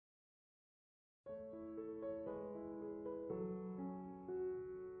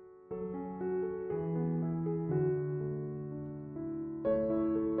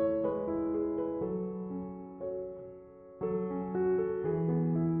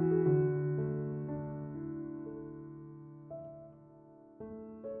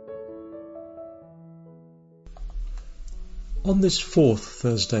On this fourth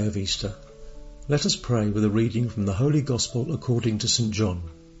Thursday of Easter, let us pray with a reading from the Holy Gospel according to St. John.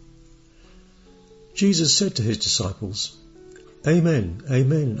 Jesus said to his disciples, "Amen,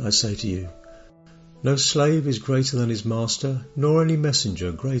 amen, I say to you, no slave is greater than his master, nor any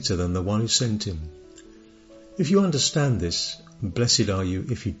messenger greater than the one who sent him. If you understand this, blessed are you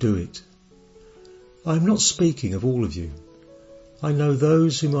if you do it. I am not speaking of all of you. I know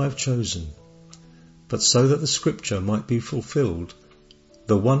those whom I have chosen. But so that the scripture might be fulfilled,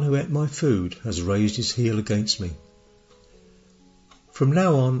 the one who ate my food has raised his heel against me. From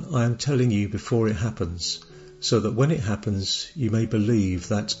now on I am telling you before it happens, so that when it happens you may believe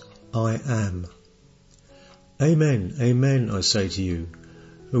that I am. Amen, amen, I say to you,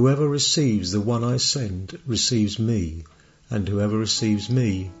 whoever receives the one I send receives me, and whoever receives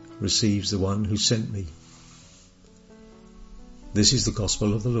me receives the one who sent me." This is the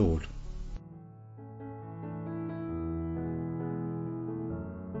Gospel of the Lord.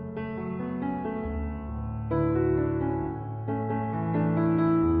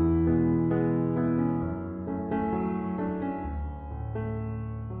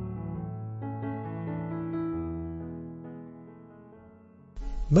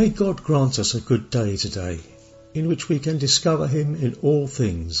 May God grant us a good day today, in which we can discover Him in all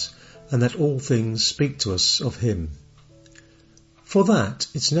things, and that all things speak to us of Him. For that,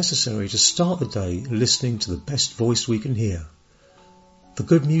 it's necessary to start the day listening to the best voice we can hear, the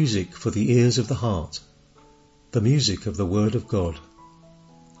good music for the ears of the heart, the music of the Word of God.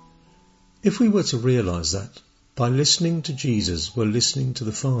 If we were to realise that, by listening to Jesus we're listening to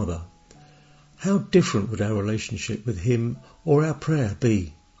the Father, how different would our relationship with Him or our prayer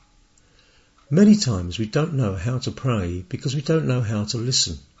be? Many times we don't know how to pray because we don't know how to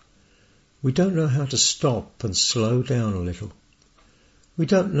listen. We don't know how to stop and slow down a little. We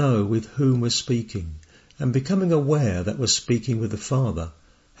don't know with whom we're speaking, and becoming aware that we're speaking with the Father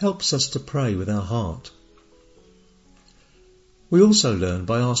helps us to pray with our heart. We also learn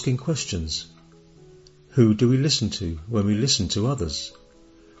by asking questions. Who do we listen to when we listen to others?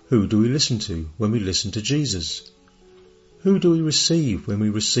 Who do we listen to when we listen to Jesus? Who do we receive when we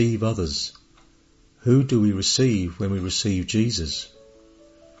receive others? Who do we receive when we receive Jesus?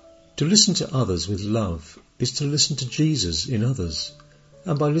 To listen to others with love is to listen to Jesus in others,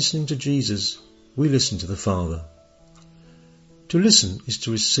 and by listening to Jesus, we listen to the Father. To listen is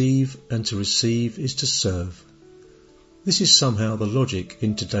to receive, and to receive is to serve. This is somehow the logic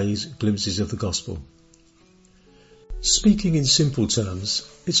in today's glimpses of the Gospel. Speaking in simple terms,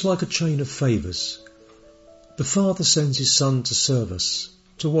 it's like a chain of favours. The Father sends His Son to serve us,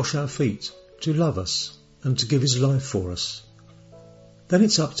 to wash our feet, to love us, and to give His life for us. Then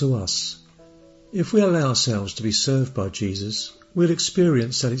it's up to us. If we allow ourselves to be served by Jesus, we'll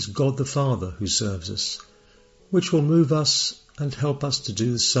experience that it's God the Father who serves us, which will move us and help us to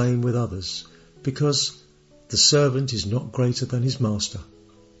do the same with others, because the servant is not greater than his master.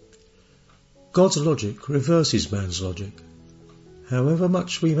 God's logic reverses man's logic. However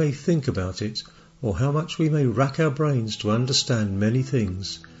much we may think about it, or how much we may rack our brains to understand many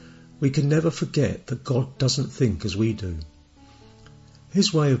things, we can never forget that God doesn't think as we do.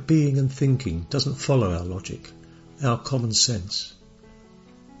 His way of being and thinking doesn't follow our logic, our common sense.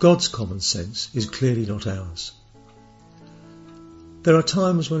 God's common sense is clearly not ours. There are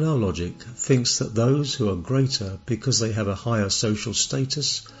times when our logic thinks that those who are greater because they have a higher social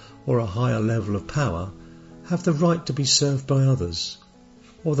status or a higher level of power have the right to be served by others,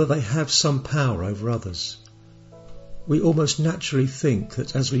 or that they have some power over others. We almost naturally think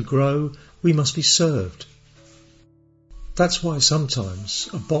that as we grow, we must be served. That's why sometimes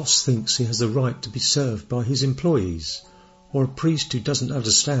a boss thinks he has the right to be served by his employees, or a priest who doesn't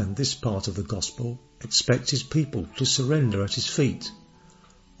understand this part of the gospel expects his people to surrender at his feet,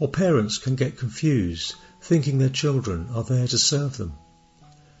 or parents can get confused thinking their children are there to serve them.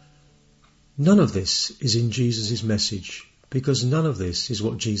 None of this is in Jesus' message, because none of this is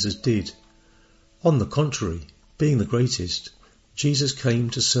what Jesus did. On the contrary, being the greatest, Jesus came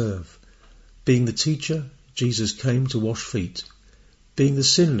to serve. Being the teacher, Jesus came to wash feet. Being the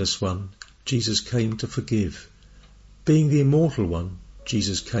sinless one, Jesus came to forgive. Being the immortal one,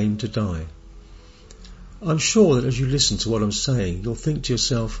 Jesus came to die. I'm sure that as you listen to what I'm saying, you'll think to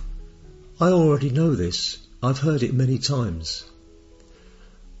yourself, I already know this. I've heard it many times.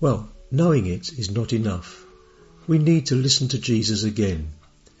 Well, knowing it is not enough. We need to listen to Jesus again.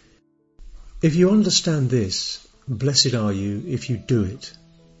 If you understand this, blessed are you if you do it.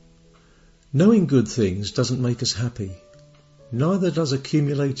 Knowing good things doesn't make us happy. Neither does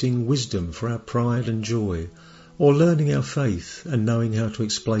accumulating wisdom for our pride and joy, or learning our faith and knowing how to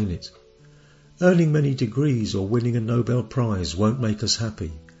explain it. Earning many degrees or winning a Nobel Prize won't make us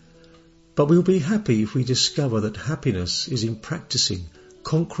happy. But we'll be happy if we discover that happiness is in practicing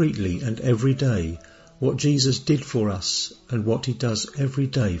concretely and every day what Jesus did for us and what he does every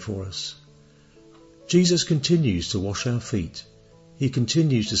day for us. Jesus continues to wash our feet. He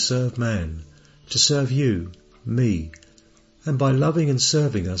continues to serve man, to serve you, me, and by loving and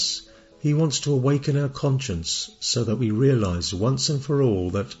serving us, he wants to awaken our conscience so that we realise once and for all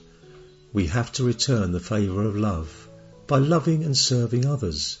that we have to return the favour of love by loving and serving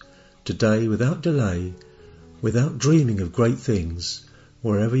others, today without delay, without dreaming of great things,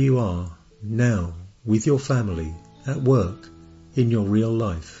 wherever you are, now, with your family, at work, in your real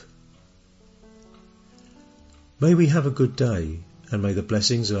life. May we have a good day, and may the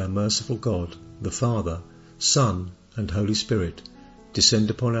blessings of our merciful God, the Father, Son, and Holy Spirit descend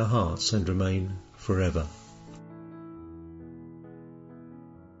upon our hearts and remain forever.